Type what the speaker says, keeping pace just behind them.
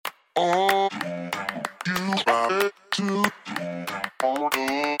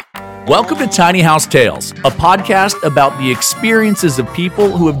Welcome to Tiny House Tales, a podcast about the experiences of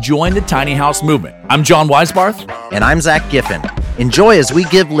people who have joined the tiny house movement. I'm John Weisbarth. And I'm Zach Giffen. Enjoy as we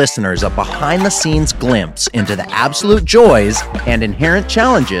give listeners a behind-the-scenes glimpse into the absolute joys and inherent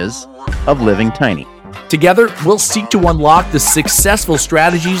challenges of living tiny. Together, we'll seek to unlock the successful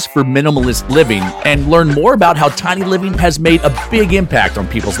strategies for minimalist living and learn more about how tiny living has made a big impact on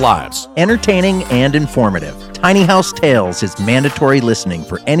people's lives. Entertaining and informative, Tiny House Tales is mandatory listening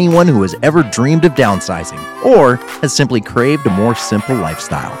for anyone who has ever dreamed of downsizing or has simply craved a more simple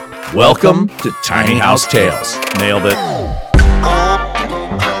lifestyle. Welcome to Tiny House Tales. Nailed it.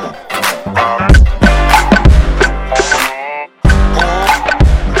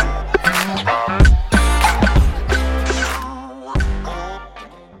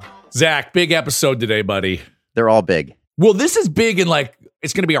 Zach, big episode today, buddy. They're all big. Well, this is big and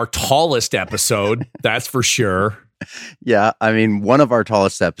it's going to be our tallest episode. That's for sure. Yeah. I mean, one of our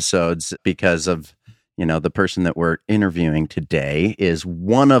tallest episodes because of, the person that we're interviewing today is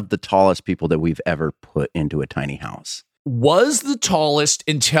one of the tallest people that we've ever put into a tiny house. Was the tallest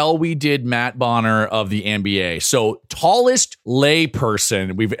until we did Matt Bonner of the NBA. So tallest lay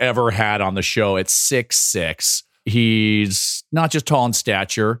person we've ever had on the show at 6'6". He's not just tall in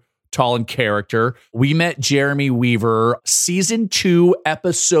stature, tall in character. We met Jeremy Weaver, season 2,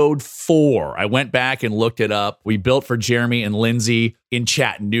 episode 4. I went back and looked it up. We built for Jeremy and Lindsay in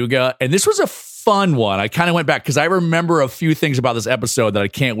Chattanooga. And this was a fun one. I kind of went back because I remember a few things about this episode that I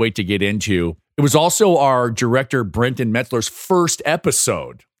can't wait to get into. It was also our director, Brenton Metzler's first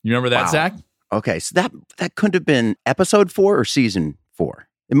episode. You remember that, Wow. Zach? Okay. So that couldn't have been episode 4 or season 4.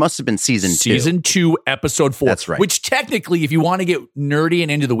 It must have been season 2. Season 2, episode 4. That's right. Which technically, if you want to get nerdy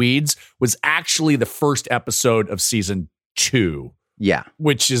and into the weeds, was actually the first episode of season 2. Yeah.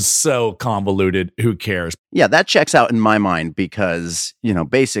 Which is so convoluted. Who cares? Yeah, that checks out in my mind because,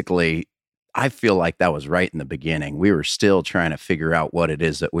 basically, I feel like that was right in the beginning. We were still trying to figure out what it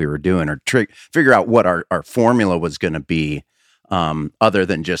is that we were doing or figure out what our formula was going to be. Other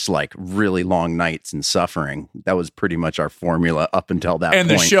than just really long nights and suffering. That was pretty much our formula up until that point. And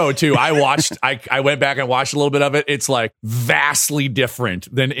the show too. I went back and watched a little bit of it. It's vastly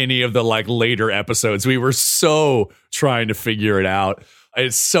different than any of the later episodes. We were so trying to figure it out.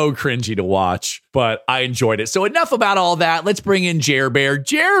 It's so cringy to watch, but I enjoyed it. So enough about all that. Let's bring in Jer Bear.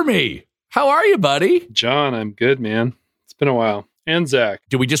 Jeremy, how are you, buddy? John, I'm good, man. It's been a while. And Zach.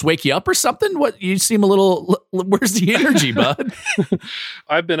 Did we just wake you up or something? What, you seem a little, where's the energy, bud?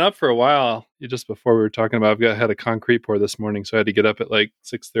 I've been up for a while. Just before we were talking about, had a concrete pour this morning, so I had to get up at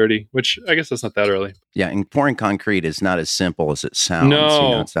 6:30, which I guess that's not that early. Yeah, and pouring concrete is not as simple as it sounds.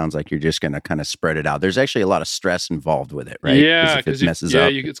 No. It sounds like you're just going to kind of spread it out. There's actually a lot of stress involved with it, right? Yeah, because if it messes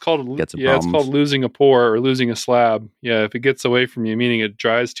up, it's called gets it's called losing a pour or losing a slab. Yeah, if it gets away from you, meaning it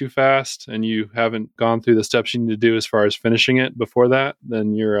dries too fast and you haven't gone through the steps you need to do as far as finishing it before that,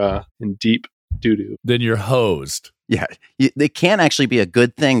 then you're in deep doo-doo. Then you're hosed. Yeah, they can actually be a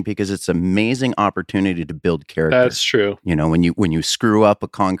good thing because it's an amazing opportunity to build character. That's true. When you screw up a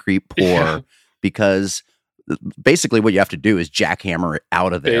concrete pour, because basically what you have to do is jackhammer it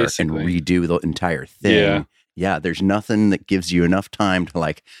out of there and redo the entire thing. Yeah, there's nothing that gives you enough time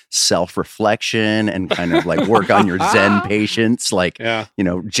to self-reflection and kind of work on your Zen patience,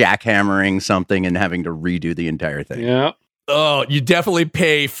 jackhammering something and having to redo the entire thing. Yeah. Oh, you definitely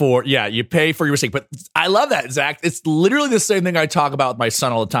pay for your mistake. But I love that, Zach. It's literally the same thing I talk about with my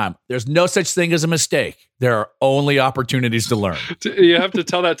son all the time. There's no such thing as a mistake. There are only opportunities to learn. You have to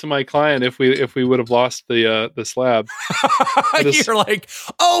tell that to my client if we would have lost the slab. You're like,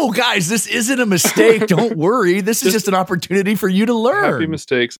 oh, guys, this isn't a mistake. Don't worry. This is just an opportunity for you to learn. Happy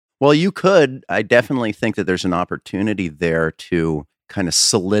mistakes. Well, you could. I definitely think that there's an opportunity there to kind of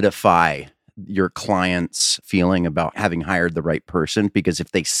solidify your client's feeling about having hired the right person, because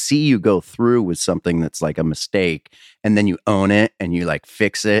if they see you go through with something that's a mistake and then you own it and you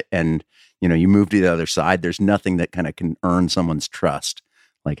fix it and you move to the other side, there's nothing that kind of can earn someone's trust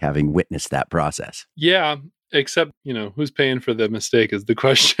having witnessed that process. Yeah, except who's paying for the mistake is the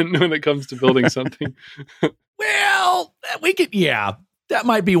question when it comes to building something. Well, we could, yeah. That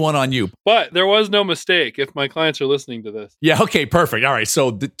might be one on you. But there was no mistake if my clients are listening to this. Yeah, okay, perfect. All right,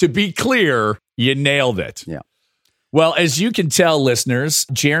 so to be clear, you nailed it. Yeah. Well, as you can tell, listeners,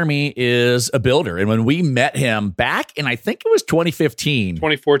 Jeremy is a builder. And when we met him back in, I think it was 2015.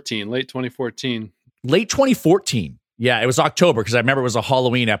 2014, late 2014. Late 2014. Yeah, it was October because I remember it was a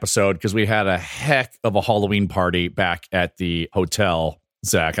Halloween episode because we had a heck of a Halloween party back at the hotel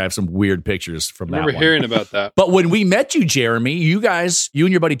Zach. I have some weird pictures from I that remember one. hearing about that. But when we met you, Jeremy, you and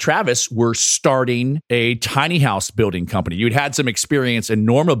your buddy Travis were starting a tiny house building company. You'd had some experience in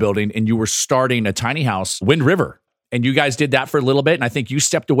normal building and you were starting a tiny house, Wind River. And you guys did that for a little bit. And I think you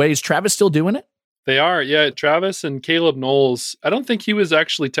stepped away. Is Travis still doing it? They are. Yeah. Travis and Caleb Knowles. I don't think he was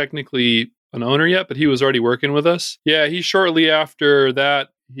actually technically an owner yet, but he was already working with us. Yeah. He shortly after that,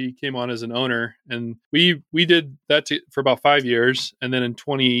 he came on as an owner, and we did that for about 5 years. And then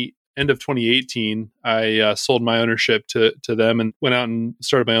end of 2018, I sold my ownership to them and went out and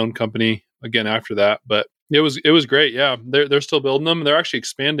started my own company again after that. But it was great. Yeah, they're still building them. They're actually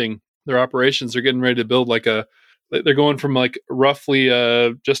expanding their operations. They're getting ready to build they're going from roughly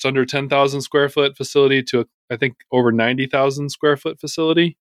just under 10,000 square foot facility to I think over 90,000 square foot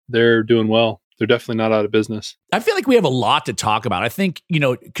facility. They're doing well. They're definitely not out of business. I feel like we have a lot to talk about. I think,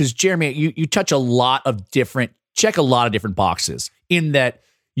 because Jeremy, you check a lot of different boxes in that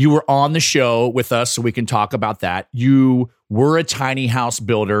you were on the show with us, so we can talk about that. You were a tiny house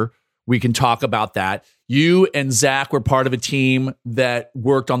builder. We can talk about that. You and Zach were part of a team that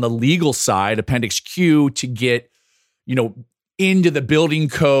worked on the legal side, Appendix Q, to get, into the building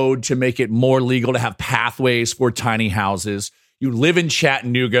code to make it more legal to have pathways for tiny houses. You live in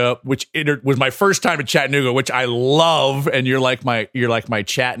Chattanooga, which was my first time in Chattanooga, which I love. And you're like my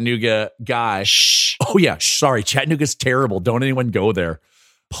Chattanooga guy. Shh. Oh yeah. Sorry. Chattanooga's terrible. Don't anyone go there.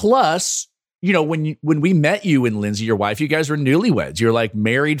 Plus, when we met you and Lindsay, your wife, you guys were newlyweds. You're like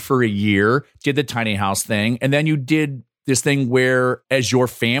married for a year, did the tiny house thing. And then you did this thing where as your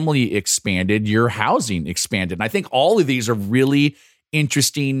family expanded, your housing expanded. And I think all of these are really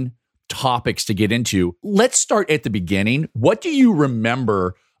interesting topics to get into. Let's start at the beginning. What do you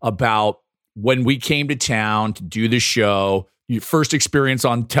remember about when we came to town to do the show, your first experience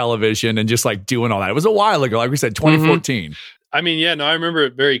on television and just like doing all that? It was a while ago, like we said, 2014. I mean, yeah, no, I remember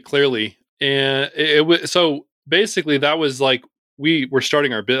it very clearly. And it was, so basically that was like, we were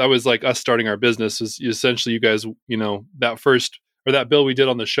starting our that was like us starting our business. Was essentially you guys, that build we did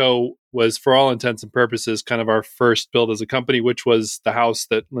on the show was for all intents and purposes kind of our first build as a company, which was the house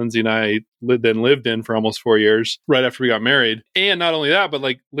that Lindsay and I lived in for almost 4 years right after we got married. And not only that, but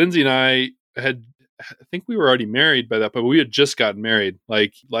like Lindsay and I I think we were already married by that point, but we had just gotten married,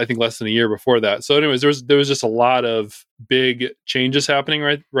 like I think less than a year before that. So anyways, there was just a lot of big changes happening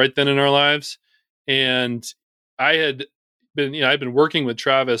right then in our lives. And I had been, I've been working with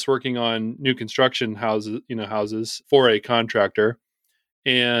Travis, working on new construction houses for a contractor.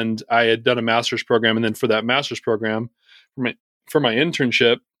 And I had done a master's program. And then for that master's program, for my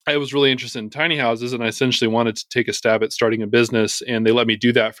internship, I was really interested in tiny houses, and I essentially wanted to take a stab at starting a business. And they let me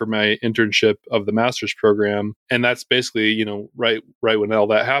do that for my internship of the master's program. And that's basically, right when all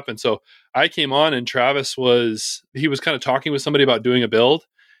that happened. So I came on, and Travis was kind of talking with somebody about doing a build.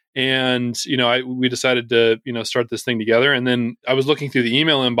 And, we decided to, start this thing together. And then I was looking through the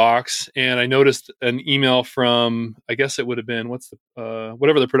email inbox, and I noticed an email from, I guess it would have been,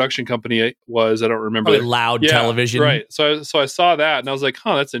 whatever the production company was. I don't remember. Probably Loud Television. Right. So I saw that, and I was like,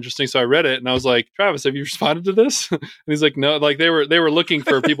 that's interesting. So I read it, and I was like, Travis, have you responded to this? And he's like, no, like they were looking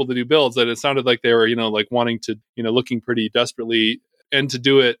for people to do builds, that it sounded like they were, like wanting to, looking pretty desperately, and to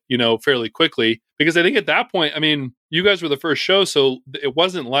do it, fairly quickly. Because I think at that point, I mean, you guys were the first show, so it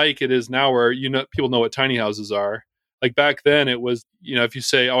wasn't like it is now where, people know what tiny houses are. Like back then it was, if you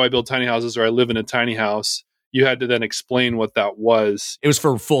say, I build tiny houses, or I live in a tiny house, you had to then explain what that was. It was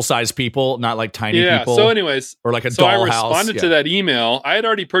for full-size people, not like tiny people. So anyways, or like a doll house. So I responded to that email. I had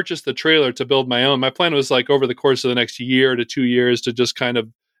already purchased the trailer to build my own. My plan was like over the course of the next year to 2 years to just kind of,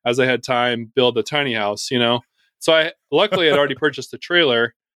 as I had time, build a tiny house, So I luckily had already purchased the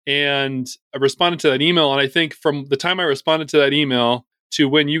trailer, and I responded to that email. And I think from the time I responded to that email to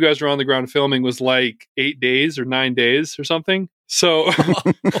when you guys were on the ground filming was like 8 days or 9 days or something. So,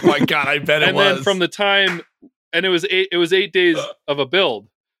 oh my God, I bet it was. And then from the time, and it was 8 days of a build.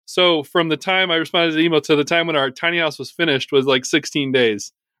 So from the time I responded to the email to the time when our tiny house was finished was like 16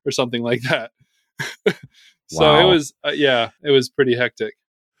 days or something like that. So wow. It was, it was pretty hectic.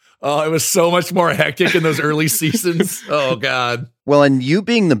 Oh, it was so much more hectic in those early seasons. Oh God. Well, and you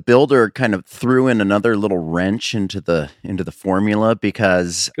being the builder kind of threw in another little wrench into the formula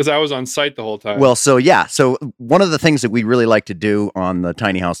because I was on site the whole time. Well, so yeah. So one of the things that we really like to do on the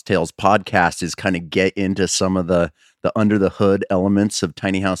Tiny House Tales podcast is kind of get into some of the under the hood elements of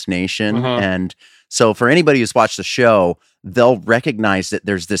Tiny House Nation. Uh-huh. And so for anybody who's watched the show, they'll recognize that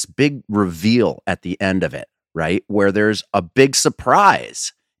there's this big reveal at the end of it, right? Where there's a big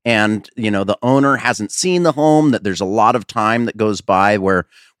surprise. And, the owner hasn't seen the home, that there's a lot of time that goes by where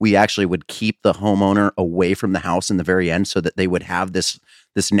we actually would keep the homeowner away from the house in the very end so that they would have this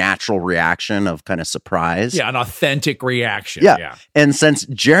natural reaction of kind of surprise. Yeah, an authentic reaction. Yeah. And since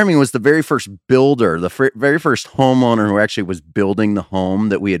Jeremy was the very first builder, the very first homeowner who actually was building the home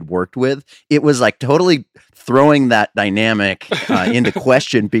that we had worked with, it was like totally throwing that dynamic into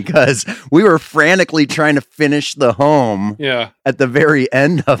question because we were frantically trying to finish the home at the very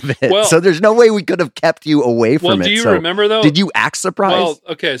end of it. Well, so there's no way we could have kept you away from it. Well, do you So remember though? Did you act surprised?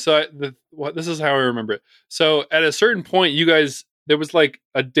 Well, okay. So this is how I remember it. So at a certain point, you guys, there was like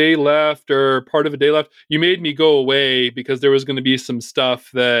a day left or part of a day left. You made me go away because there was going to be some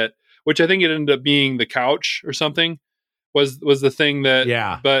stuff which I think it ended up being the couch or something was the thing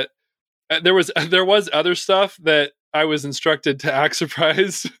that, but there was other stuff that I was instructed to act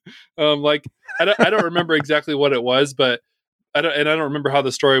surprised. Like I don't remember exactly what it was, but I don't remember how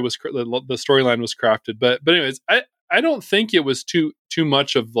the storyline was crafted. But anyways, I don't think it was too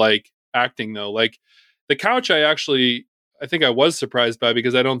much of like acting though. Like the couch, I think I was surprised by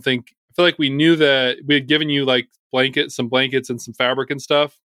because I feel like we knew that we had given you like some blankets and some fabric and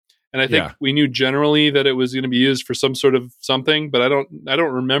stuff. And I think we knew generally that it was going to be used for some sort of something, but I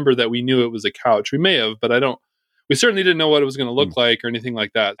don't remember that we knew it was a couch. We may have, but we certainly didn't know what it was going to look like or anything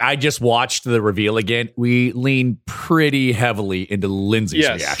like that. I just watched the reveal again. We leaned pretty heavily into Lindsay's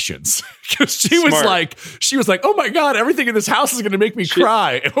reactions because she was like, "Oh my God, everything in this house is going to make me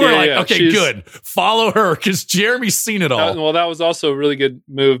cry." And we're okay, good. Follow her because Jeremy's seen it all. Well, that was also a really good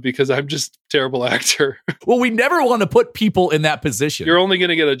move because I'm just a terrible actor. Well, we never want to put people in that position. You're only going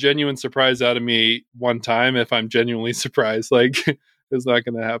to get a genuine surprise out of me one time if I'm genuinely surprised. Like it's not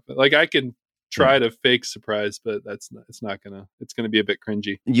going to happen. Like I can try to fake surprise, but it's going to be a bit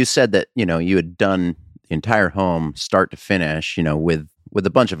cringy. You said that, you had done the entire home start to finish, with a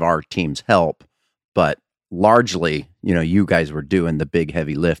bunch of our team's help, but largely, you guys were doing the big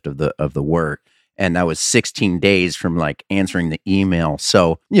heavy lift of the work. And that was 16 days from like answering the email.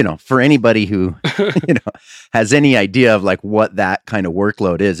 So, for anybody who, has any idea of like what that kind of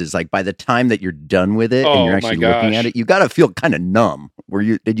workload is like by the time that you're done with it and you're actually looking at it, you got to feel kind of numb.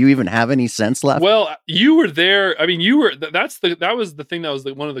 Did you even have any sense left? Well, you were there. I mean, that was the thing that was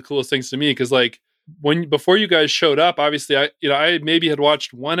one of the coolest things to me. Cause like before you guys showed up, obviously I maybe had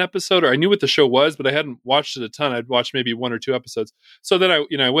watched one episode or I knew what the show was, but I hadn't watched it a ton. I'd watched maybe one or two episodes. So then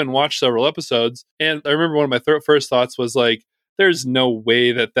I went and watched several episodes. And I remember one of my first thoughts was like, there's no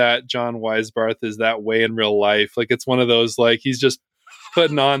way that John Weisbarth is that way in real life. Like it's one of those, like he's just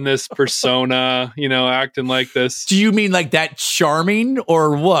putting on this persona, acting like this. Do you mean like that charming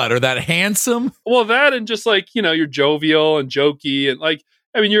or what? Or that handsome? Well, that and just like, you're jovial and jokey and like,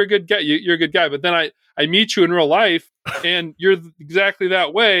 I mean, you're a good guy. You're a good guy. But then I meet you in real life and you're exactly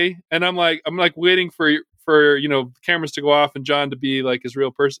that way. And I'm like waiting for cameras to go off and John to be like his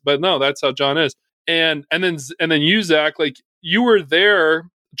real person. But no, that's how John is. And then you, Zach, like you were there.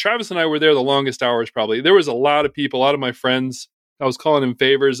 Travis and I were there the longest hours, probably. There was a lot of people, a lot of my friends. I was calling in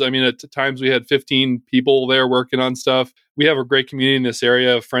favors. I mean, at times we had 15 people there working on stuff. We have a great community in this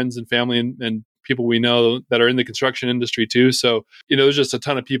area of friends and family and people we know that are in the construction industry too. So, there's just a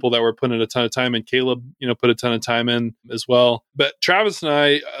ton of people that were putting a ton of time in. Caleb, put a ton of time in as well. But Travis and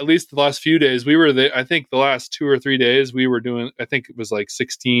I, at least the last few days, we were there. I think the last 2 or 3 days we were doing, I think it was like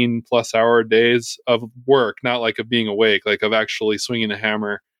 16 plus hour days of work, not like of being awake, like of actually swinging a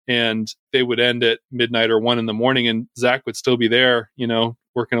hammer. And they would end at midnight or 1 a.m. and Zach would still be there,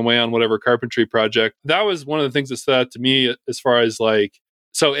 working away on whatever carpentry project. That was one of the things that stood out to me as far as like,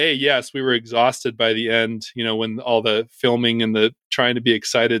 so yes, we were exhausted by the end, when all the filming and the trying to be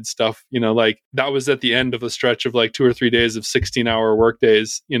excited stuff, like that was at the end of a stretch of like 2 or 3 days of 16-hour work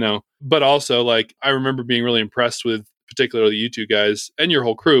days, but also like, I remember being really impressed with particularly you two guys and your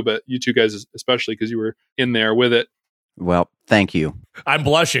whole crew, but you two guys, especially because you were in there with it. Well, thank you. I'm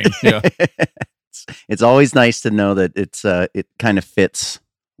blushing. Yeah. It's always nice to know that it kind of fits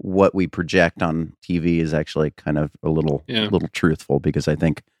what we project on TV is actually kind of a little truthful, because I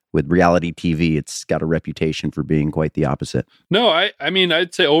think with reality TV, it's got a reputation for being quite the opposite. No, I mean,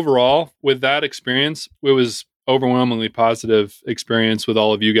 I'd say overall with that experience, it was overwhelmingly positive experience with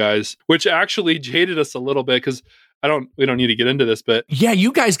all of you guys, which actually jaded us a little bit because we don't need to get into this, but yeah,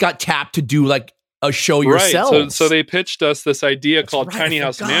 you guys got tapped to do like a show yourselves. Right. So they pitched us this idea called Tiny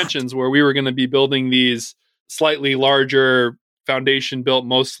House Mansions, where we were going to be building these slightly larger foundation built,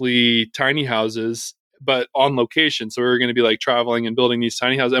 mostly tiny houses, but on location. So we were going to be like traveling and building these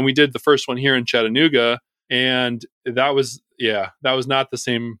tiny houses. And we did the first one here in Chattanooga. And that was not the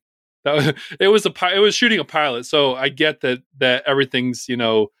same. It was shooting a pilot. So I get that everything's,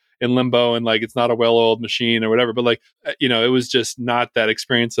 in limbo and like it's not a well-oiled machine or whatever. But like, it was just not that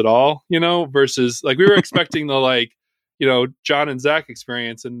experience at all, versus like we were expecting the like, John and Zach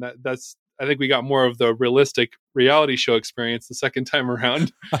experience. And that's, I think we got more of the realistic reality show experience the second time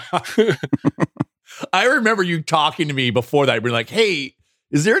around. I remember you talking to me before that. You're like, hey,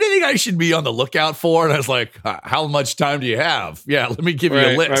 is there anything I should be on the lookout for? And I was like, how much time do you have? Yeah, let me give you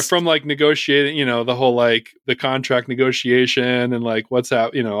a list. Right. From like negotiating, the whole like the contract negotiation and like what's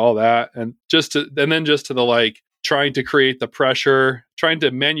out, all that. And then just to the like trying to create the pressure, trying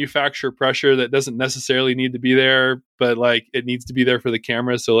to manufacture pressure that doesn't necessarily need to be there, but like it needs to be there for the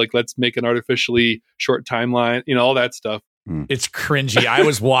camera. So like, let's make an artificially short timeline, all that stuff. It's cringy. I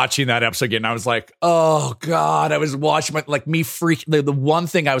was watching that episode again. And I was like, oh God, I was watching the one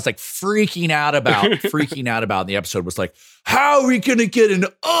thing I was like freaking out about in the episode was like, how are we going to get an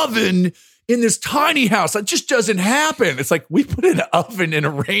oven in this tiny house? That just doesn't happen. It's like, we put an oven in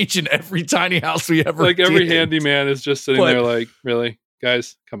a range in every tiny house we ever like did. Every handyman is just sitting there like, really,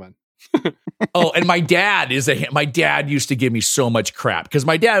 guys, come on. Oh, and my dad used to give me so much crap because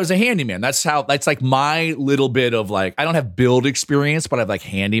my dad was a handyman. That's like my little bit of like, I don't have build experience, but I have like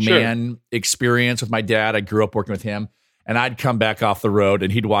handyman experience with my dad. I grew up working with him, and I'd come back off the road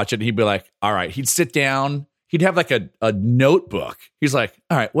and he'd watch it and he'd be like, all right, he'd sit down. He'd have like a notebook. He's like,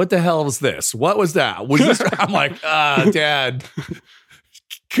 all right, what the hell was this? What was that? Was this? I'm like, Dad,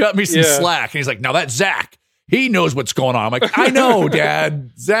 cut me some slack. And he's like, now that's Zach. He knows what's going on. I'm like, I know,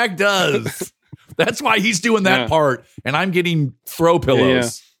 Dad. Zach does. That's why he's doing that part, and I'm getting throw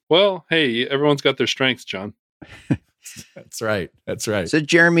pillows. Yeah. Well, hey, everyone's got their strengths, John. That's right. So,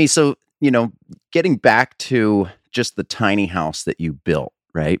 Jeremy, getting back to just the tiny house that you built,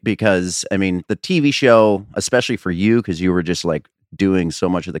 right? Because, I mean, the TV show, especially for you, because you were just like doing so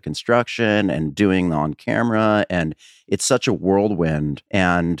much of the construction and doing the on camera, and it's such a whirlwind.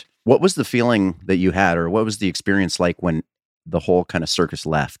 And what was the feeling that you had, or what was the experience like when the whole kind of circus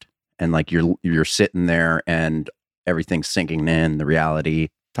left and like you're sitting there and everything's sinking in, the reality?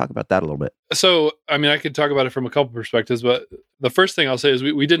 Talk about that a little bit. So, I mean, I could talk about it from a couple perspectives, but the first thing I'll say is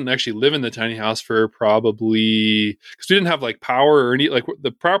we didn't actually live in the tiny house for probably, because we didn't have like power or any, like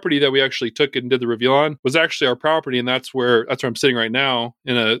the property that we actually took and did the reveal on was actually our property. And that's where I'm sitting right now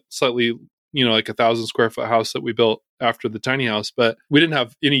in a slightly, like 1,000 square foot house that we built after the tiny house, but we didn't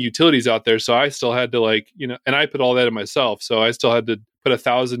have any utilities out there. So I still had to like, and I put all that in myself. So I still had to put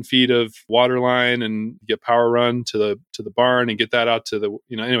 1,000 feet of water line and get power run to the barn and get that out to the,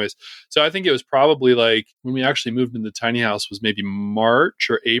 anyways. So I think it was probably like when we actually moved into the tiny house was maybe March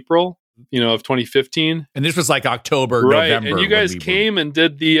or April, of 2015. And this was like October, right. November. And you guys came and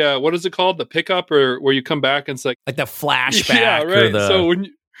did the, what is it called? The pickup, or where you come back and it's like the flashback. Yeah, right. So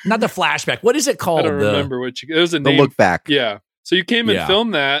when not the flashback. What is it called? I don't remember it was a name. The look back. Yeah. So you came and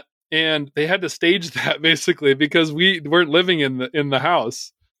filmed that, and they had to stage that basically because we weren't living in the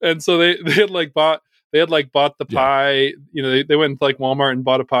house. And so they had bought the pie. They went to like Walmart and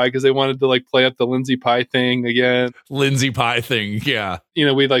bought a pie because they wanted to like play up the Lindsay Pie thing again. Lindsay Pie thing. Yeah.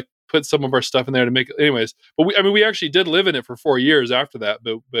 We like put some of our stuff in there to make it anyways. But we actually did live in it for 4 years after that.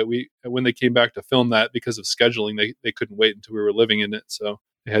 But when they came back to film that because of scheduling, they couldn't wait until we were living in it. So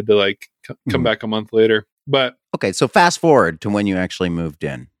they had to like come back a month later. But okay, so fast forward to when you actually moved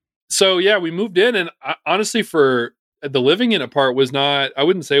in. So yeah, we moved in, and honestly, for the living in it part was not, I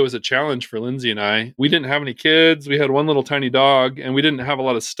wouldn't say it was a challenge for Lindsay and I. We didn't have any kids. We had one little tiny dog, and we didn't have a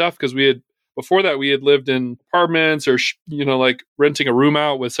lot of stuff because before that we had lived in apartments or like renting a room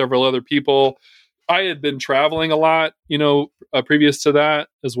out with several other people. I had been traveling a lot, previous to that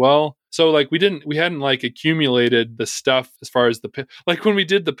as well. So like we hadn't like accumulated the stuff as far as like when we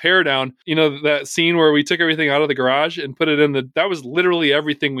did the pare down, that scene where we took everything out of the garage and put it in that was literally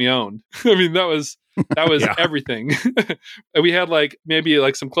everything we owned. I mean, that was everything. We had like maybe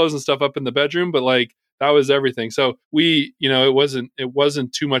like some clothes and stuff up in the bedroom, but like that was everything. So we, it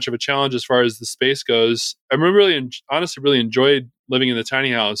wasn't too much of a challenge as far as the space goes. I honestly really enjoyed living in the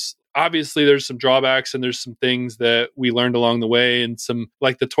tiny house. Obviously there's some drawbacks and there's some things that we learned along the way, and some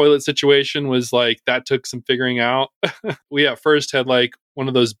like the toilet situation was like that took some figuring out. We at first had like one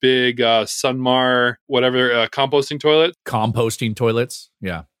of those big Sunmar composting toilets.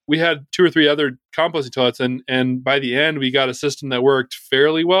 Yeah. We had 2 or 3 other composting toilets, and by the end we got a system that worked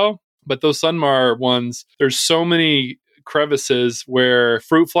fairly well. But those Sunmar ones, there's so many crevices where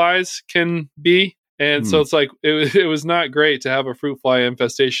fruit flies can be. And so it's like, it was not great to have a fruit fly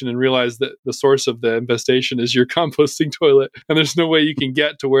infestation and realize that the source of the infestation is your composting toilet. And there's no way you can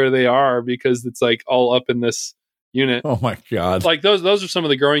get to where they are because it's like all up in this unit. Oh my God. Like those are some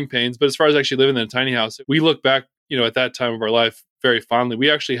of the growing pains. But as far as actually living in a tiny house, we look back, at that time of our life very fondly. We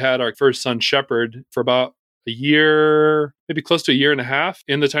actually had our first son, Shepherd, for about a year, maybe close to a year and a half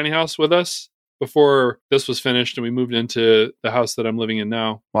in the tiny house with us before this was finished and we moved into the house that I'm living in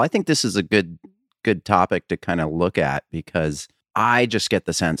now. Well, I think this is a good topic to kind of look at, because I just get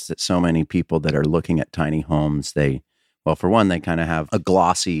the sense that so many people that are looking at tiny homes, for one, they kind of have a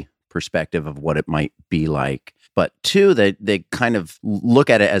glossy perspective of what it might be like. But two, they kind of look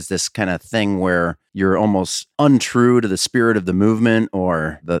at it as this kind of thing where you're almost untrue to the spirit of the movement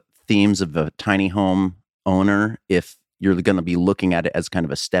or the themes of a tiny home owner if you're going to be looking at it as kind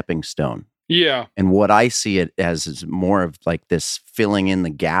of a stepping stone. Yeah. And what I see it as is more of like this filling in the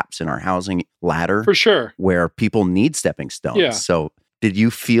gaps in our housing ladder. For sure. Where people need stepping stones. Yeah. So did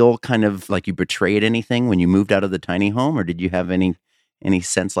you feel kind of like you betrayed anything when you moved out of the tiny home, or did you have any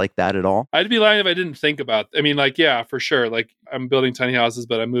sense like that at all? I'd be lying if I didn't think about it. I mean, like, yeah, for sure. Like, I'm building tiny houses,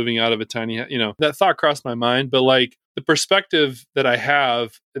 but I'm moving out of a tiny, that thought crossed my mind. But like the perspective that I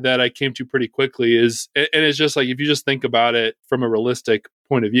have that I came to pretty quickly is, and it's just like, if you just think about it from a realistic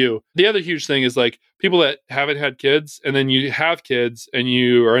point of view, the other huge thing is like people that haven't had kids and then you have kids and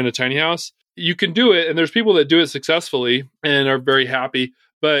you are in a tiny house, you can do it. And there's people that do it successfully and are very happy.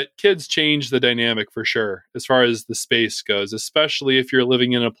 But kids change the dynamic for sure as far as the space goes, especially if you're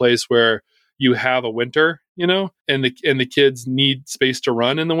living in a place where you have a winter, and the kids need space to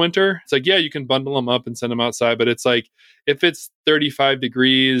run in the winter. It's like, yeah, you can bundle them up and send them outside. But it's like, if it's 35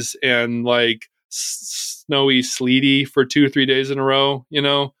 degrees and like snowy, sleety for 2 or 3 days in a row,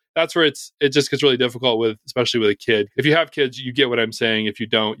 that's where it just gets really difficult especially with a kid. If you have kids, you get what I'm saying. If you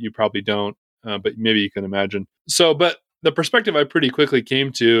don't, you probably don't. But maybe you can imagine. But the perspective I pretty quickly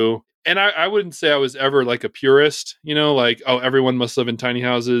came to, and I wouldn't say I was ever like a purist, like, oh, everyone must live in tiny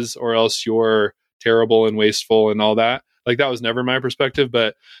houses or else you're terrible and wasteful and all that. Like, that was never my perspective.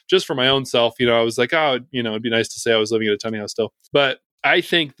 But just for my own self, I was like, oh, it'd be nice to say I was living in a tiny house still. But I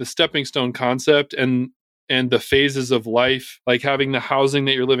think the stepping stone concept and the phases of life, like having the housing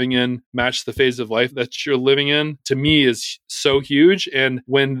that you're living in match the phase of life that you're living in, to me is so huge. And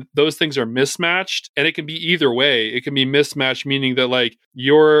when those things are mismatched, and it can be either way, it can be mismatched, meaning that like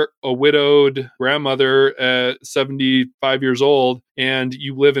you're a widowed grandmother at 75 years old and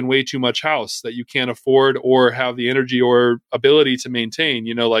you live in way too much house that you can't afford or have the energy or ability to maintain,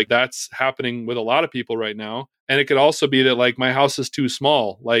 like that's happening with a lot of people right now. And it could also be that like my house is too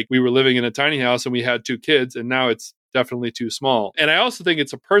small. Like we were living in a tiny house and we had 2 kids and now it's definitely too small. And I also think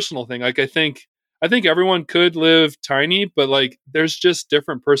it's a personal thing. Like I think everyone could live tiny, but like there's just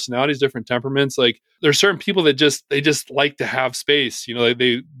different personalities, different temperaments. Like there's certain people that they just like to have space.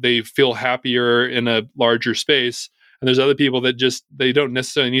 They feel happier in a larger space. And there's other people that they don't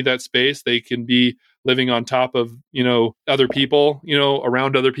necessarily need that space. They can be living on top of, other people,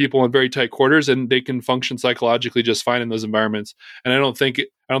 around other people in very tight quarters, and they can function psychologically just fine in those environments. And I don't think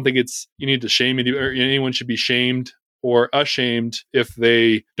you need to shame anyone should be shamed or ashamed if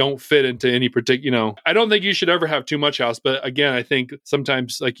they don't fit into any particular, I don't think you should ever have too much house. But again, I think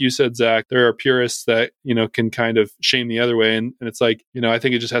sometimes, like you said, Zach, there are purists that, can kind of shame the other way. And it's like, I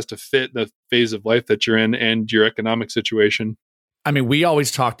think it just has to fit the phase of life that you're in and your economic situation. I mean, we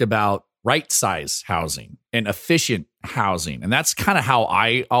always talked about right size housing and efficient housing. And that's kind of how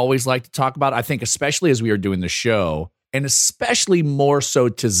I always like to talk about it. I think especially as we are doing the show, and especially more so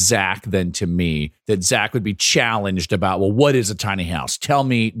to Zach than to me, that Zach would be challenged about, well, what is a tiny house? Tell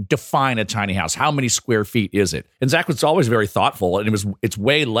me, define a tiny house. How many square feet is it? And Zach was always very thoughtful, and it's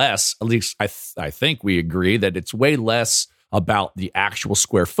way less, at least I think we agree, that it's way less about the actual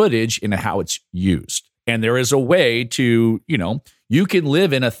square footage and how it's used. And there is a way to, you can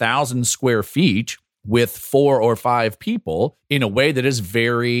live in 1,000 square feet with 4 or 5 people in a way that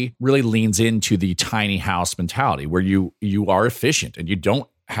really leans into the tiny house mentality, where you are efficient and you don't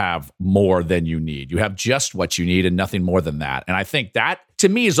have more than you need. You have just what you need and nothing more than that. And I think that, to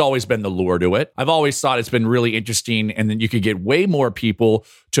me, has always been the lure to it. I've always thought it's been really interesting. And then you could get way more people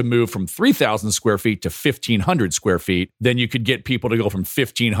to move from 3,000 square feet to 1,500 square feet than you could get people to go from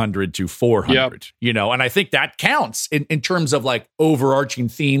 1,500 to 400, and I think that counts in terms of like overarching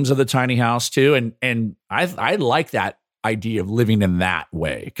themes of the tiny house too. And I like that idea of living in that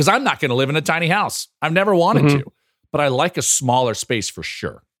way, because I'm not going to live in a tiny house. I've never wanted to. But I like a smaller space for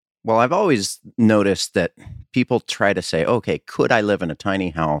sure. Well, I've always noticed that people try to say, okay, could I live in a tiny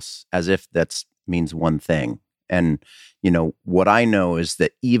house, as if that means one thing. And, what I know is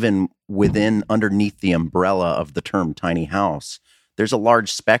that even underneath the umbrella of the term tiny house, there's a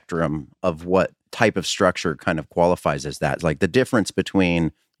large spectrum of what type of structure kind of qualifies as that. Like the difference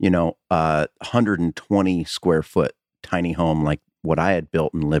between, 120 square foot tiny home, like what I had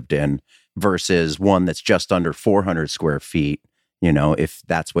built and lived in, versus one that's just under 400 square feet if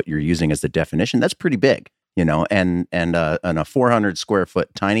that's what you're using as the definition, that's pretty big, and a 400 square foot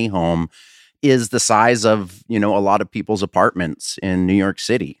tiny home is the size of, a lot of people's apartments in New York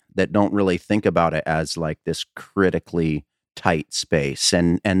City that don't really think about it as like this critically tight space.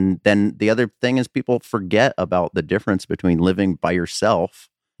 And then the other thing is people forget about the difference between living by yourself,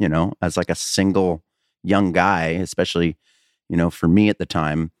 as like a single young guy, especially, for me at the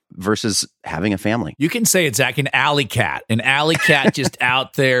time, versus having a family. You can say it's like an alley cat just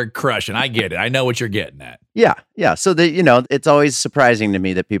out there crushing. I get it. I know what you're getting at. Yeah. Yeah. So it's always surprising to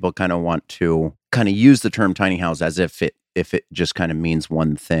me that people kind of want to kind of use the term tiny house as if it just kind of means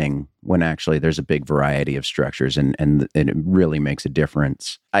one thing, when actually there's a big variety of structures and it really makes a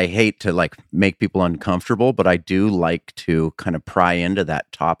difference. I hate to like make people uncomfortable, but I do like to kind of pry into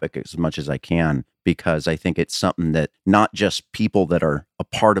that topic as much as I can, because I think it's something that not just people that are a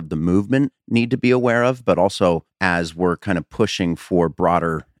part of the movement need to be aware of, but also as we're kind of pushing for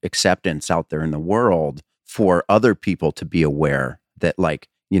broader acceptance out there in the world, for other people to be aware that like,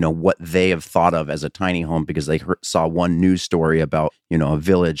 what they have thought of as a tiny home because they saw one news story about, a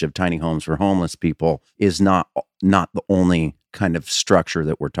village of tiny homes for homeless people is not the only kind of structure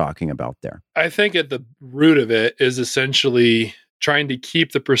that we're talking about there. I think at the root of it is essentially trying to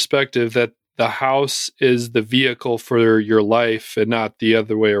keep the perspective that the house is the vehicle for your life and not the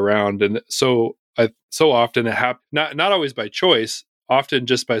other way around. And so often it happens, not always by choice, often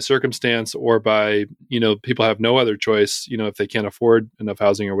just by circumstance or by, people have no other choice, if they can't afford enough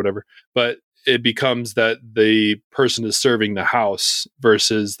housing or whatever. But it becomes that the person is serving the house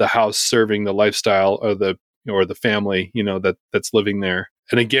versus the house serving the lifestyle or the family, that's living there.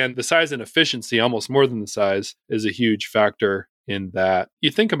 And again, the size and efficiency, almost more than the size, is a huge factor in that. You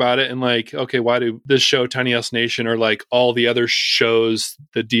think about it and like, okay, why do this show, Tiny House Nation, or like all the other shows,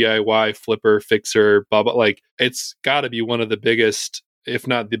 the DIY Flipper, Fixer, blah, blah, like it's got to be one of the biggest, if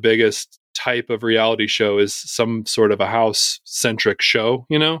not the biggest type of reality show is some sort of a house centric show,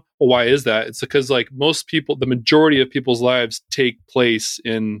 Well, why is that? It's because like most people, the majority of people's lives take place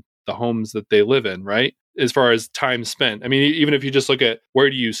in the homes that they live in, right? As far as time spent. I mean, even if you just look at where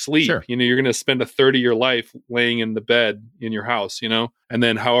do you sleep, Sure. You're going to spend a third of your life laying in the bed in your house, and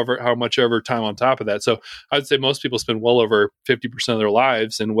then how much ever time on top of that. So I'd say most people spend well over 50% of their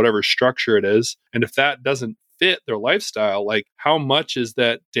lives in whatever structure it is. And if that doesn't fit their lifestyle, like how much is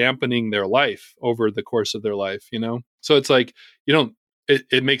that dampening their life over the course of their life, So it's like,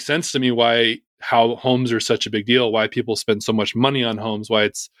 it makes sense to me how homes are such a big deal, why people spend so much money on homes, why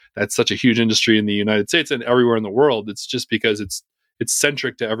that's such a huge industry in the United States and everywhere in the world. It's just because it's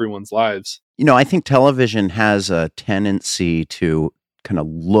centric to everyone's lives. I think television has a tendency to kind of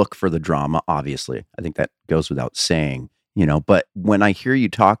look for the drama, obviously. I think that goes without saying, but when I hear you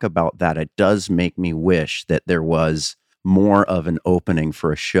talk about that, it does make me wish that there was more of an opening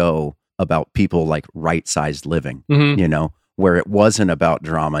for a show about people like right-sized living, where it wasn't about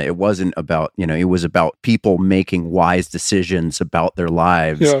drama. It wasn't about, it was about people making wise decisions about their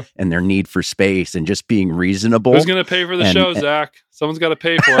lives and their need for space and just being reasonable. Who's going to pay for the show, Zach? Someone's got to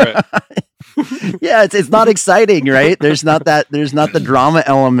pay for it. Yeah, it's not exciting, right? There's not the drama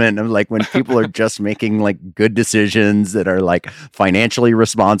element of like when people are just making like good decisions that are like financially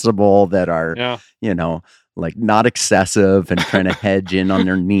responsible, that are, like not excessive and trying to hedge in on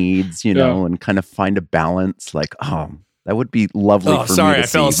their needs, and kind of find a balance. Like, that would be lovely for me to see. I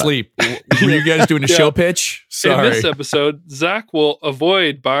fell asleep. Were you guys doing a show pitch? Sorry. In this episode, Zach will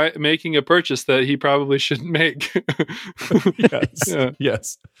avoid making a purchase that he probably shouldn't make. Yes.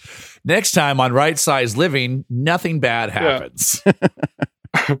 Yes. Next time on Right Size Living, nothing bad happens.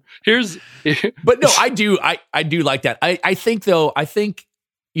 But no, I do like that. I think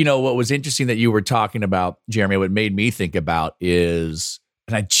what was interesting that you were talking about, Jeremy, what made me think about is,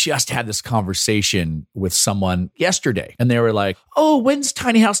 and I just had this conversation with someone yesterday, and they were like, "Oh, when's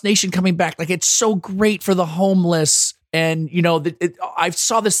Tiny House Nation coming back? Like, it's so great for the homeless." And, I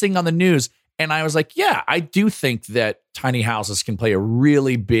saw this thing on the news, and I was like, yeah, I do think that tiny houses can play a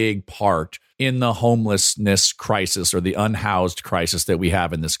really big part in the homelessness crisis or the unhoused crisis that we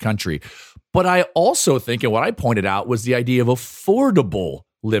have in this country. But I also think, and what I pointed out was the idea of affordable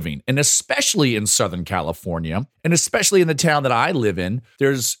living, and especially in Southern California, and especially in the town that I live in,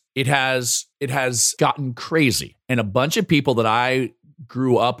 it has gotten crazy. And a bunch of people that I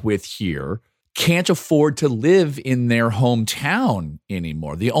grew up with here can't afford to live in their hometown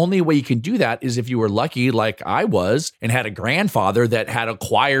anymore. The only way you can do that is if you were lucky, like I was, and had a grandfather that had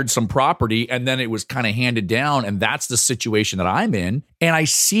acquired some property and then it was kind of handed down. And that's the situation that I'm in. And I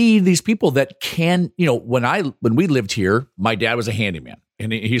see these people that can, when we lived here, my dad was a handyman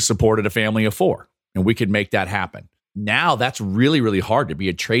and he supported a family of 4 and we could make that happen. now that's really, really hard to be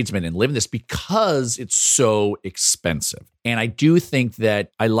a tradesman and live in this because it's so expensive. And I do think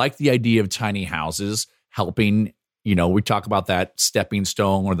that I like the idea of tiny houses helping. We talk about that stepping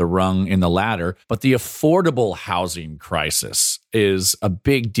stone or the rung in the ladder, but the affordable housing crisis is a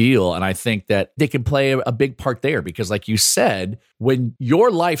big deal. And I think that they can play a big part there because, like you said, when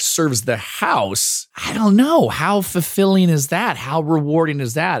your life serves the house, I don't know, how fulfilling is that? How rewarding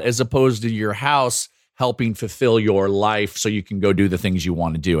is that as opposed to your house helping fulfill your life so you can go do the things you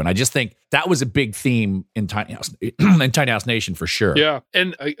want to do? And I just think that was a big theme in Tiny House Nation for sure. Yeah.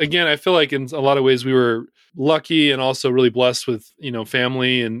 And again, I feel like in a lot of ways we were lucky and also really blessed with,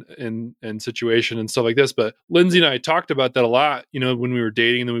 family and situation and stuff like this. But Lindsay and I talked about that a lot, when we were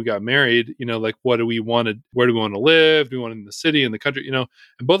dating and then we got married, like, what do we want to, where do we want to live? Do we want in the city, in the country, and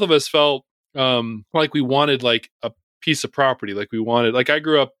both of us felt like we wanted like a piece of property. Like we wanted, like I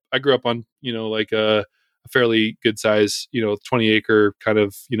grew up on, like a fairly good size, 20 acre kind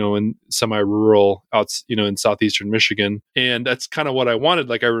of, in semi-rural out, in southeastern Michigan. And that's kind of what I wanted.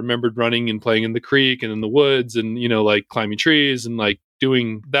 Like I remembered running and playing in the creek and in the woods and, like climbing trees and like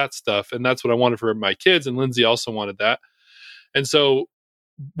doing that stuff. And that's what I wanted for my kids. And Lindsay also wanted that. And so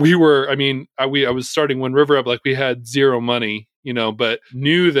we were, I was starting Wind River up, like we had zero money, but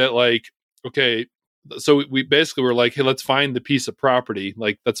knew that like, okay, so we basically were like, hey, let's find the piece of property.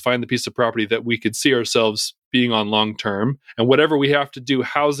 Like, let's find the piece of property that we could see ourselves being on long term. And whatever we have to do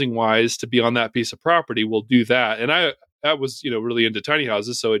housing wise to be on that piece of property, we'll do that. And I was, really into tiny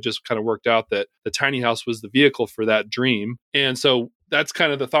houses. So it just kind of worked out that the tiny house was the vehicle for that dream. And so that's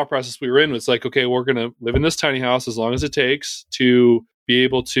kind of the thought process we were in. It's like, okay, we're going to live in this tiny house as long as it takes to be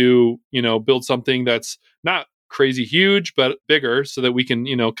able to, build something that's not crazy huge, but bigger so that we can,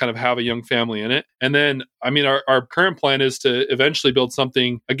 kind of have a young family in it. And then, our current plan is to eventually build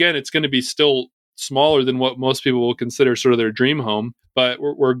something. Again, it's going to be still smaller than what most people will consider sort of their dream home. But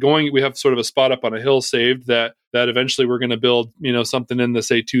we have sort of a spot up on a hill saved that eventually we're going to build, something in the,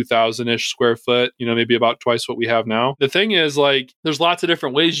 say, 2,000-ish square foot, maybe about twice what we have now. The thing is, like, there's lots of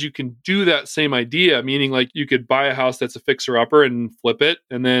different ways you can do that same idea, meaning like you could buy a house that's a fixer upper and flip it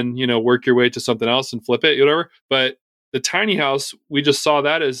and then, work your way to something else and flip it, whatever. But the tiny house, we just saw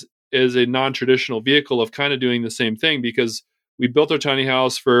that as a non-traditional vehicle of kind of doing the same thing because we built our tiny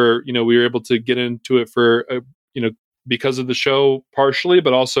house for, we were able to get into it for, because of the show partially,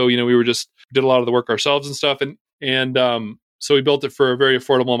 but also, we did a lot of the work ourselves and stuff. And so we built it for a very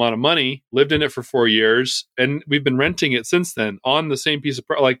affordable amount of money, lived in it for 4 years, and we've been renting it since then on the same piece of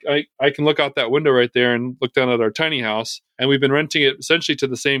like I can look out that window right there and look down at our tiny house, and we've been renting it essentially to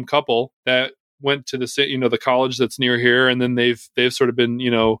the same couple that went to the college that's near here, and then they've sort of been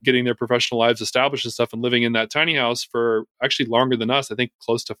getting their professional lives established and stuff and living in that tiny house for actually longer than us. I think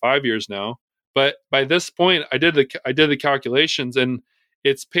close to 5 years now. But by this point, I did the calculations, and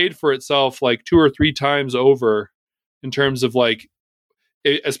it's paid for itself like 2 or 3 times over in terms of like,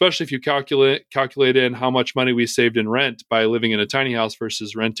 especially if you calculate in how much money we saved in rent by living in a tiny house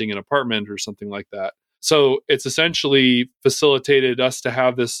versus renting an apartment or something like that. So it's essentially facilitated us to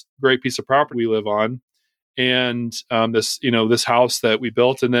have this great piece of property we live on, and this house that we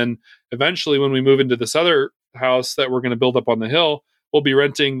built, and then eventually when we move into this other house that we're going to build up on the hill, we'll be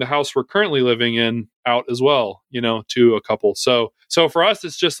renting the house we're currently living in out as well, to a couple. So for us,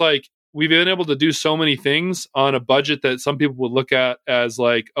 it's just like we've been able to do so many things on a budget that some people would look at as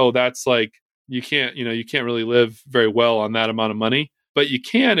like, oh, that's like, you can't really live very well on that amount of money. But you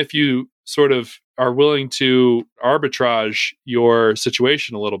can if you sort of are willing to arbitrage your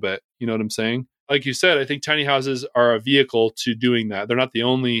situation a little bit. You know what I'm saying? Like you said, I think tiny houses are a vehicle to doing that. They're not the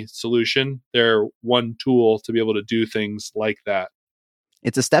only solution. They're one tool to be able to do things like that.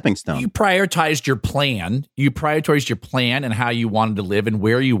 It's a stepping stone. You prioritized your plan. You prioritized your plan and how you wanted to live and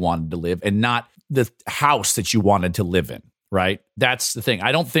where you wanted to live, and not the house that you wanted to live in, right? That's the thing.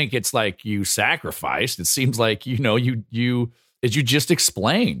 I don't think it's like you sacrificed. It seems like, you as you just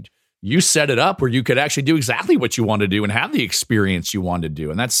explained, you set it up where you could actually do exactly what you want to do and have the experience you want to do.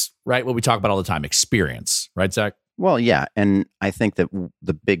 And that's right what we talk about all the time, experience. Right, Zach? Well, yeah. And I think that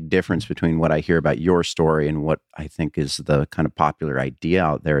the big difference between what I hear about your story and what I think is the kind of popular idea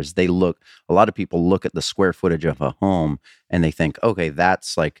out there is a lot of people look at the square footage of a home and they think, okay,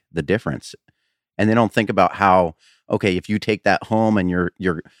 that's like the difference. And they don't think about how, okay, if you take that home and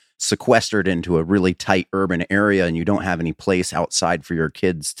you're sequestered into a really tight urban area and you don't have any place outside for your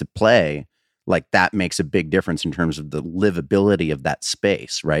kids to play, like that makes a big difference in terms of the livability of that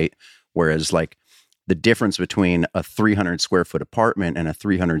space, right? Whereas like the difference between a 300 square foot apartment and a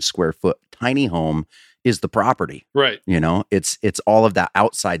 300 square foot tiny home is the property. Right. You know, it's all of that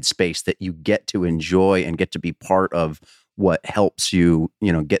outside space that you get to enjoy and get to be part of what helps you,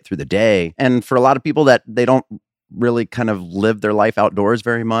 you know, get through the day. And for a lot of people that they don't really kind of live their life outdoors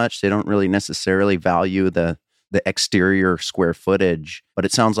very much, they don't really necessarily value the exterior square footage. But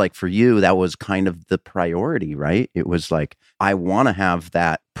it sounds like for you, that was kind of the priority, right? It was like, I want to have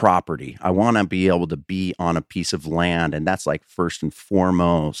that property. I want to be able to be on a piece of land. And that's like first and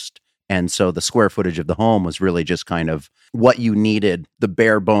foremost. And so the square footage of the home was really just kind of what you needed, the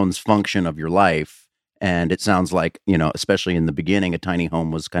bare bones function of your life. And it sounds like, you know, especially in the beginning, a tiny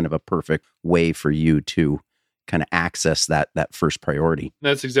home was kind of a perfect way for you to kind of access that first priority.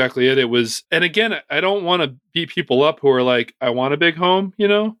 That's exactly it. It was, and again, I don't want to beat people up who are like, I want a big home, you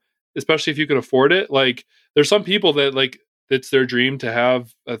know, especially if you can afford it. Like, there's some people that like, it's their dream to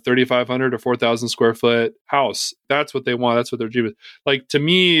have a 3,500 or 4,000 square foot house. That's what they want. That's what their dream is. Like, to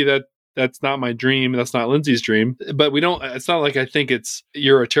me, that's not my dream. That's not Lindsay's dream. But it's not like I think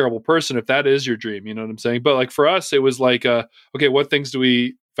you're a terrible person if that is your dream. You know what I'm saying? But like for us, it was like, okay, what things do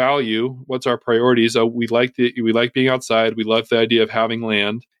we value? What's our priorities? We like being outside. We love the idea of having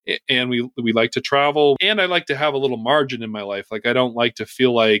land, and we like to travel. And I like to have a little margin in my life. Like, I don't like to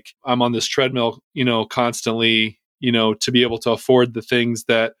feel like I'm on this treadmill, you know, constantly, you know, to be able to afford the things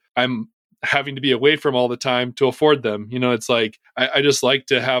that I'm having to be away from all the time to afford them. You know, it's like, I just like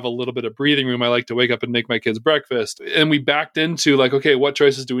to have a little bit of breathing room. I like to wake up and make my kids breakfast. And we backed into like, okay, what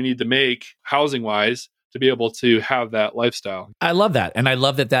choices do we need to make housing wise to be able to have that lifestyle? I love that. And I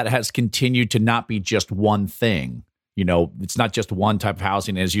love that has continued to not be just one thing. You know, it's not just one type of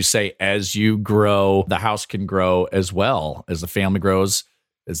housing. As you say, as you grow, the house can grow as well as the family grows,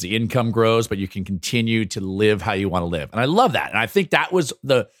 as the income grows, but you can continue to live how you want to live. And I love that. And I think that was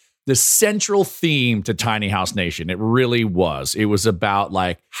the central theme to Tiny House Nation. It really was. It was about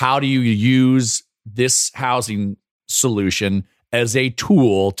like, how do you use this housing solution as a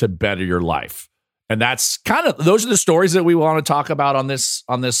tool to better your life? And that's kind of, those are the stories that we want to talk about on this,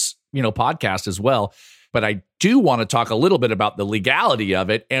 you know, podcast as well. But I do want to talk a little bit about the legality of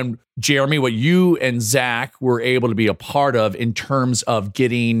it. And Jeremy, what you and Zach were able to be a part of in terms of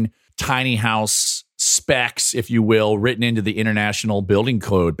getting tiny house specs, if you will, written into the International Building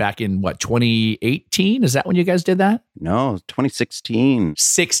Code back in 2018? Is that when you guys did that? No, 2016.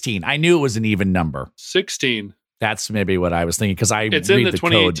 16. I knew it was an even number. 16. That's maybe what I was thinking, because I it's read in the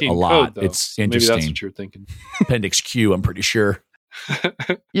code a lot. Code, it's so interesting. Maybe that's what you're thinking. Appendix Q, I'm pretty sure.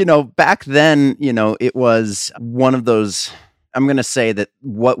 You know, back then, you know, it was one of those, I'm going to say that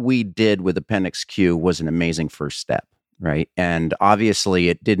what we did with Appendix Q was an amazing first step, right? And obviously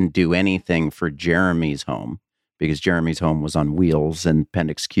it didn't do anything for Jeremy's home, because Jeremy's home was on wheels and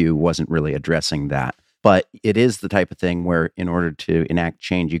Appendix Q wasn't really addressing that. But it is the type of thing where in order to enact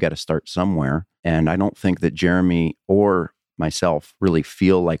change, you got to start somewhere. And I don't think that Jeremy or myself really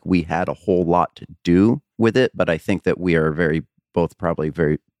feel like we had a whole lot to do with it. But I think that we are both probably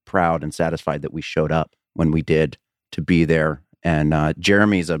very proud and satisfied that we showed up when we did to be there. And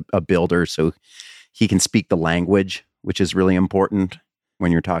Jeremy's a builder, so he can speak the language, which is really important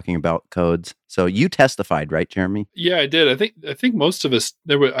when you're talking about codes. So you testified, right, Jeremy? Yeah, I did. I think most of us,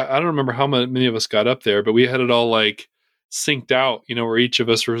 I don't remember how many of us got up there, but we had it all like synced out, you know, where each of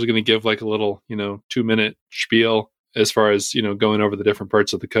us was going to give like a little, you know, 2-minute spiel as far as, you know, going over the different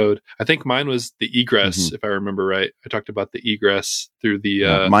parts of the code. I think mine was the egress, if I remember right. I talked about the egress through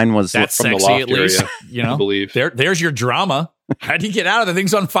the... mine was that's from sexy, the loft at least, area, you know? I believe. There's your drama. How do you get out of the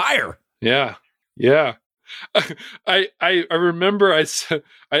thing's on fire? Yeah. Yeah. I remember I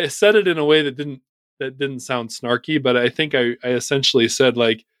said it in a way that didn't sound snarky, but I think I essentially said,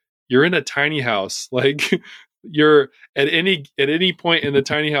 like, you're in a tiny house. Like, you're at any point in the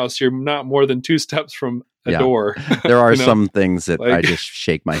tiny house, you're not more than 2 steps from a door. There are you know? some things that Like, I just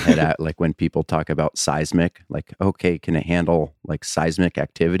shake my head at, like when people talk about seismic, like, okay, can it handle like seismic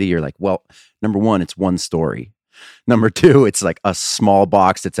activity? You're like, well, number one, it's 1 story. Number 2, it's like a small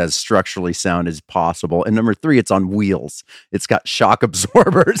box that's as structurally sound as possible. And number 3, it's on wheels. It's got shock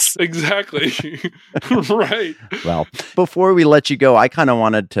absorbers. Exactly. Right. Well, before we let you go, I kind of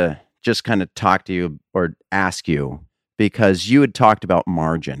wanted to just kind of talk to you or ask you, because you had talked about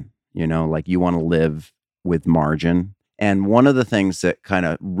margin, you know, like you want to live with margin. And one of the things that kind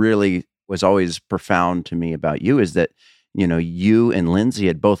of really was always profound to me about you is that, you know, you and Lindsay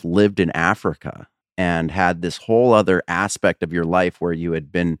had both lived in Africa and had this whole other aspect of your life where you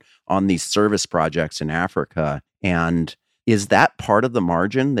had been on these service projects in Africa. And is that part of the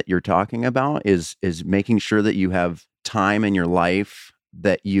margin that you're talking about, is making sure that you have time in your life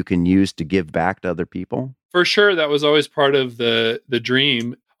that you can use to give back to other people? For sure, that was always part of the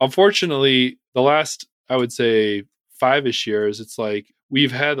dream. Unfortunately, the last I would say 5-ish years, it's like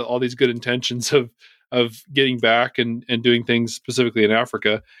we've had all these good intentions of getting back and doing things specifically in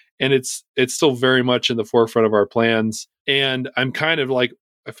Africa. And it's still very much in the forefront of our plans. And I'm kind of like,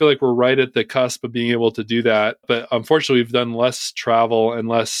 I feel like we're right at the cusp of being able to do that. But unfortunately, we've done less travel and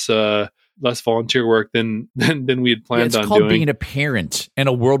less volunteer work than we had planned on doing. It's called being a parent in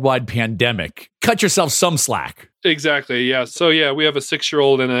a worldwide pandemic. Cut yourself some slack. Exactly. Yeah. So yeah, we have a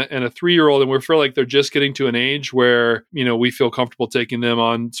 6-year-old and a 3-year-old, and we feel like they're just getting to an age where, we feel comfortable taking them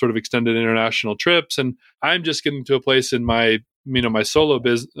on sort of extended international trips. And I'm just getting to a place in my my solo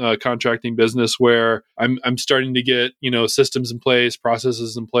contracting business where I'm starting to get, systems in place,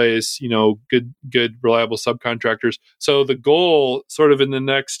 processes in place, good, reliable subcontractors. So the goal sort of in the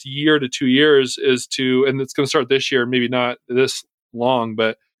next year to 2 years is to, and it's going to start this year, maybe not this long,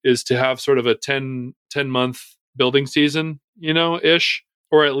 but is to have sort of a 10-month building season, ish,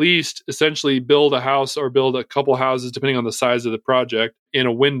 or at least essentially build a house or build a couple houses, depending on the size of the project, in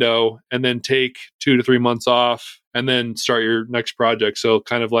a window, and then take 2 to 3 months off and then start your next project. So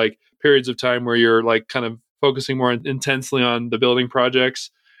kind of like periods of time where you're like kind of focusing more intensely on the building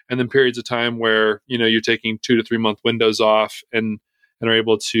projects, and then periods of time where, you're taking 2 to 3 month windows off and are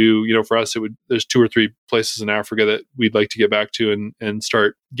able to, for us, there's 2 or 3 places in Africa that we'd like to get back to and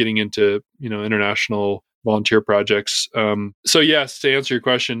start getting into, international volunteer projects. So yes, to answer your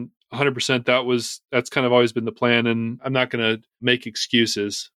question, 100%, that's kind of always been the plan. And I'm not going to make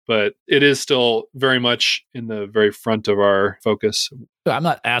excuses, but it is still very much in the very front of our focus. I'm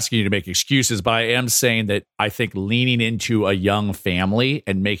not asking you to make excuses, but I am saying that I think leaning into a young family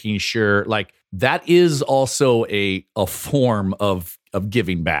and making sure like that is also a form of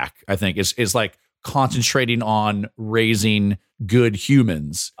giving back. I think is like concentrating on raising good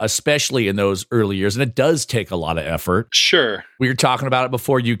humans, especially in those early years. And it does take a lot of effort. Sure. We were talking about it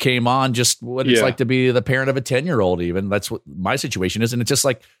before you came on, just what it's like to be the parent of a 10-year-old even. That's what my situation is. And it's just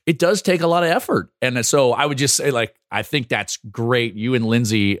like, it does take a lot of effort. And so I would just say like, I think that's great. You and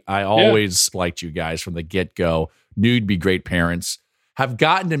Lindsay, I always liked you guys from the get-go. Knew you'd be great parents. Have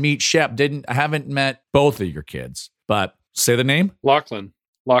gotten to meet Shep. I haven't met both of your kids, but say the name. Lachlan.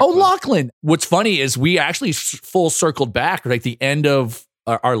 Oh, Lachlan. What's funny is we actually full circled back like the end of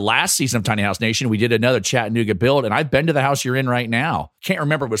our last season of Tiny House Nation. We did another Chattanooga build, and I've been to the house you're in right now. Can't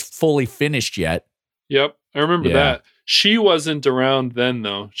remember it was fully finished yet. Yep, I remember that. She wasn't around then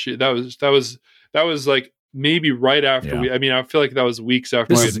though. That was like maybe right after I feel like that was weeks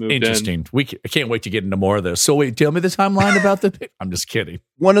after we had moved in. This is interesting. I can't wait to get into more of this. So wait, tell me the timeline about the... I'm just kidding.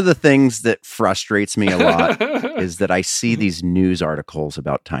 One of the things that frustrates me a lot is that I see these news articles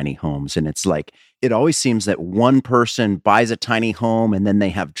about tiny homes, and it's like, it always seems that one person buys a tiny home and then they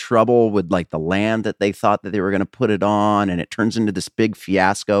have trouble with like the land that they thought that they were going to put it on, and it turns into this big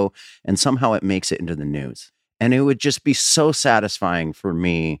fiasco, and somehow it makes it into the news. And it would just be so satisfying for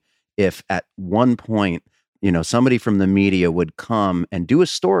me if at one point, somebody from the media would come and do a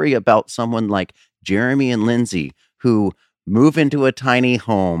story about someone like Jeremy and Lindsay who move into a tiny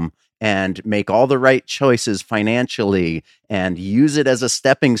home and make all the right choices financially and use it as a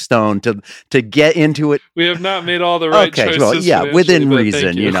stepping stone to get into it. We have not made all the right choices. Well, yeah, within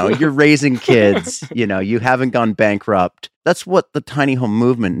reason, you're raising kids, you haven't gone bankrupt. That's what the tiny home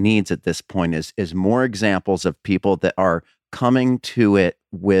movement needs at this point is more examples of people that are coming to it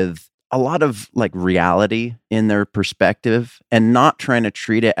with a lot of like reality in their perspective and not trying to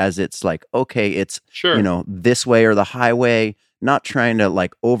treat it as it's like, okay, it's, this way or the highway, not trying to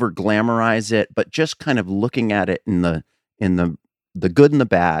like over glamorize it, but just kind of looking at it in the good and the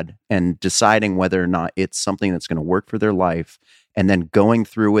bad and deciding whether or not it's something that's going to work for their life, and then going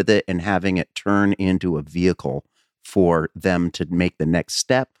through with it and having it turn into a vehicle for them to make the next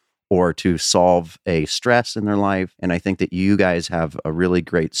step or to solve a stress in their life. And I think that you guys have a really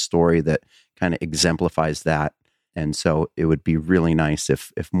great story that kind of exemplifies that. And so it would be really nice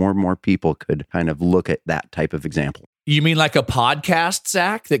if more and more people could kind of look at that type of example. You mean like a podcast,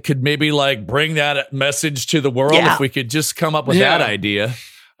 Zach, that could maybe like bring that message to the world? Yeah. If we could just come up with that idea.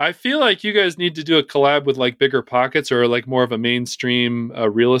 I feel like you guys need to do a collab with like Bigger Pockets or like more of a mainstream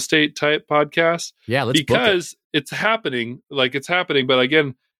real estate type podcast. Yeah, let's because it's happening. Like it's happening, but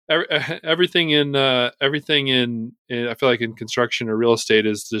again, everything in I feel like in construction or real estate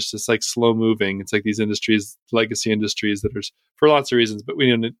is just it's like slow moving. It's like these industries, legacy industries that are for lots of reasons, but we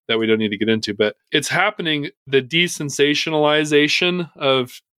don't need to get into. But it's happening. The desensationalization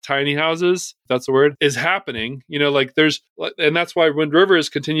of tiny houses, if that's the word, is happening. Like and that's why Wind River has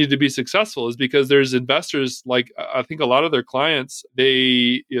continued to be successful, is because there's investors, like I think a lot of their clients,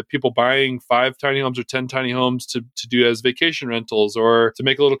 people buying 5 tiny homes or 10 tiny homes to do as vacation rentals, or to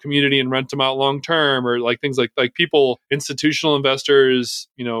make a little community and rent them out long term, or like things like people, institutional investors,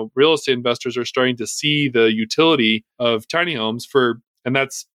 real estate investors are starting to see the utility of tiny homes and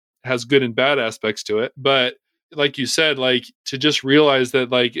that's has good and bad aspects to it. But like you said, like to just realize that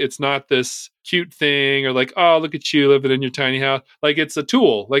like it's not this cute thing, or like, oh, look at you living in your tiny house. Like it's a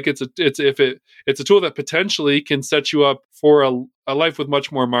tool. Like it's a tool that potentially can set you up for a life with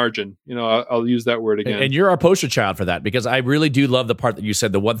much more margin. I'll use that word again. And you're our poster child for that, because I really do love the part that you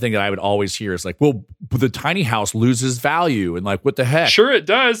said. The one thing that I would always hear is like, well, the tiny house loses value, and like, what the heck? Sure it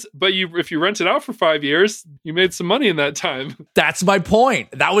does, but if you rent it out for 5 years, you made some money in that time. That's my point.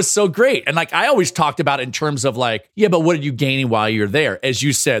 That was so great. And like I always talked about it in terms of like, yeah, but what are you gaining while you're there? As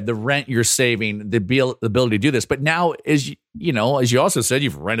you said, the rent you're saving, the ability to do this. But now, as you also said,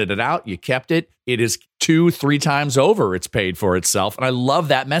 you've rented it out, you kept it. It is 2-3 times over. It's paid for itself. And I love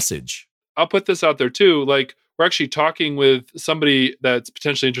that message. I'll put this out there too. Like, we're actually talking with somebody that's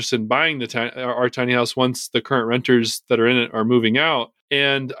potentially interested in buying our tiny house once the current renters that are in it are moving out.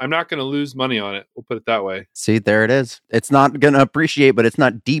 And I'm not going to lose money on it. We'll put it that way. See, there it is. It's not going to appreciate, but it's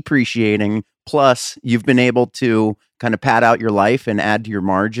not depreciating. Plus, you've been able to kind of pad out your life and add to your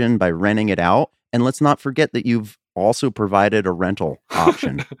margin by renting it out. And let's not forget that you've also provided a rental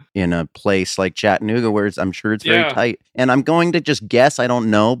option in a place like Chattanooga, where I'm sure it's very tight. And I'm going to just guess, I don't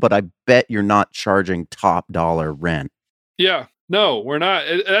know, but I bet you're not charging top dollar rent. Yeah. No, we're not.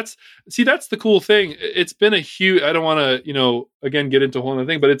 That's the cool thing. It's been a huge, I don't want to, again, get into a whole other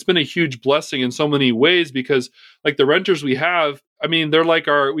thing, but it's been a huge blessing in so many ways, because like the renters we have, I mean, they're like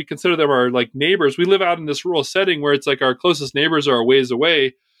we consider them our like neighbors. We live out in this rural setting where it's like our closest neighbors are a ways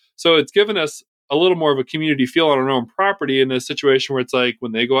away. So it's given us a little more of a community feel on our own property, in a situation where it's like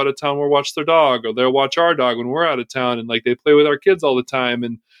when they go out of town, we'll watch their dog, or they'll watch our dog when we're out of town, and like they play with our kids all the time.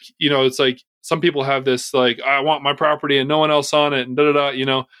 And, it's like some people have this, like, I want my property and no one else on it, and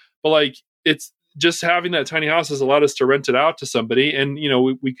but like, it's just having that tiny house has allowed us to rent it out to somebody. And,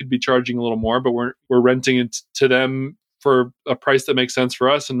 we could be charging a little more, but we're renting it to them for a price that makes sense for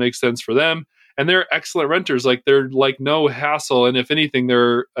us and makes sense for them. And they're excellent renters. Like, they're like no hassle. And if anything,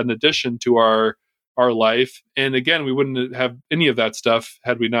 they're an addition to our life. And again, we wouldn't have any of that stuff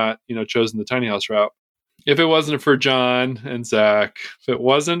had we not, chosen the tiny house route. If it wasn't for John and Zach, if it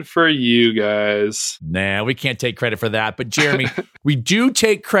wasn't for you guys. Nah, we can't take credit for that. But Jeremy, we do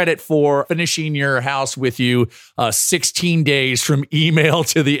take credit for finishing your house with you 16 days from email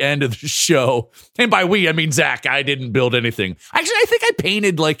to the end of the show. And by we, I mean Zach. I didn't build anything. Actually, I think I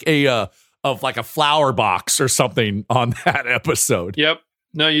painted like a flower box or something on that episode. Yep.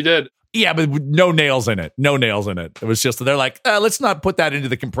 No, you did. Yeah, but no nails in it. No nails in it. It was just, they're like, let's not put that into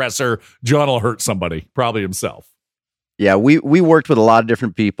the compressor. John will hurt somebody, probably himself. Yeah, we worked with a lot of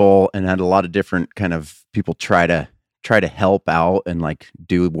different people and had a lot of different kind of people try to help out and like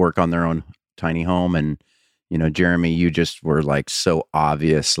do work on their own tiny home. And, Jeremy, you just were like so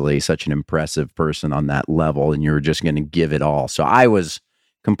obviously such an impressive person on that level, and you were just going to give it all. So I was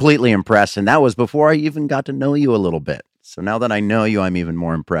completely impressed. And that was before I even got to know you a little bit. So now that I know you, I'm even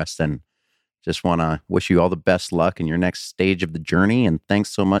more impressed, and just want to wish you all the best luck in your next stage of the journey. And thanks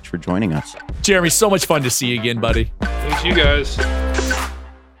so much for joining us. Jeremy, so much fun to see you again, buddy. Thanks, you guys.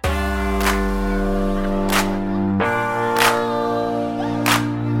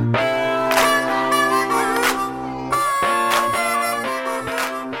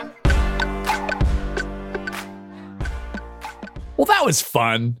 Well, that was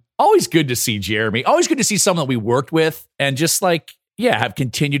fun. Always good to see Jeremy. Always good to see someone that we worked with and just like, have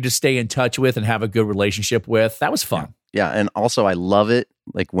continued to stay in touch with and have a good relationship with. That was fun. Yeah. And also I love it.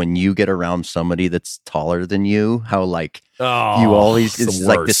 Like when you get around somebody that's taller than you, how like you always, it's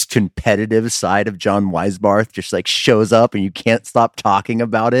like this competitive side of John Weisbarth just like shows up and you can't stop talking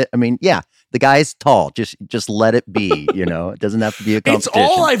about it. I mean, yeah, the guy's tall. Just let it be, It doesn't have to be a competition.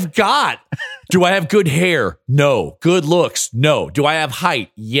 It's all I've got. Do I have good hair? No. Good looks? No. Do I have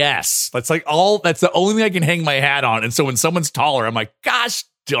height? Yes. That's the only thing I can hang my hat on. And so when someone's taller, I'm like, gosh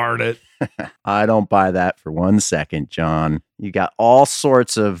darn it. I don't buy that for 1 second, John. You got all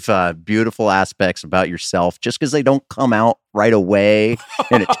sorts of beautiful aspects about yourself just because they don't come out right away.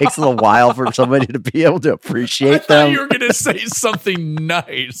 And it takes a little while for somebody to be able to appreciate them. I thought you were going to say something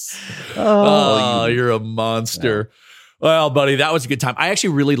nice. Oh, you're a monster. Yeah. Well, buddy, that was a good time. I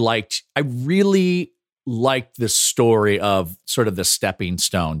actually really liked the story of sort of the stepping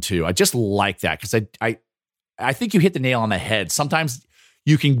stone too. I just like that because I think you hit the nail on the head. Sometimes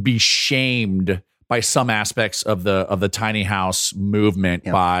you can be shamed by some aspects of the tiny house movement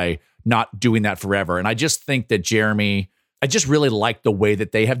by not doing that forever. And I just think that Jeremy, I just really like the way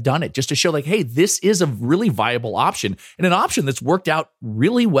that they have done it, just to show like, hey, this is a really viable option and an option that's worked out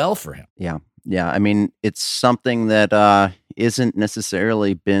really well for him. Yeah. Yeah. I mean, it's something that isn't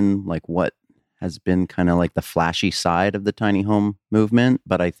necessarily been like what has been kind of like the flashy side of the tiny home movement,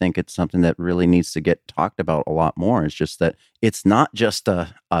 but I think it's something that really needs to get talked about a lot more. It's just that it's not just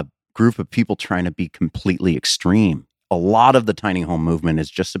a group of people trying to be completely extreme. A lot of the tiny home movement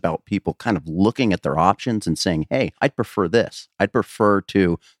is just about people kind of looking at their options and saying, hey, I'd prefer this. I'd prefer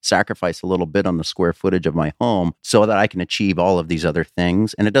to sacrifice a little bit on the square footage of my home so that I can achieve all of these other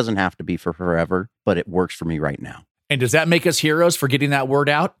things. And it doesn't have to be for forever, but it works for me right now. And does that make us heroes for getting that word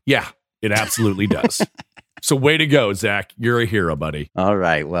out? Yeah, it absolutely does. So way to go, Zach. You're a hero, buddy. All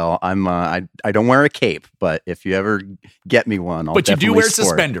right. Well, I'm I don't wear a cape, but if you ever get me one, I'll But you do definitely wear sport it.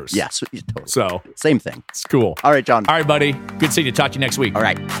 suspenders. Yes. Totally. So Same thing. it's cool. All right, John. All right, buddy. Good seeing you. Talk to you next week. All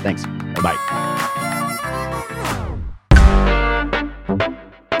right. Thanks. Bye.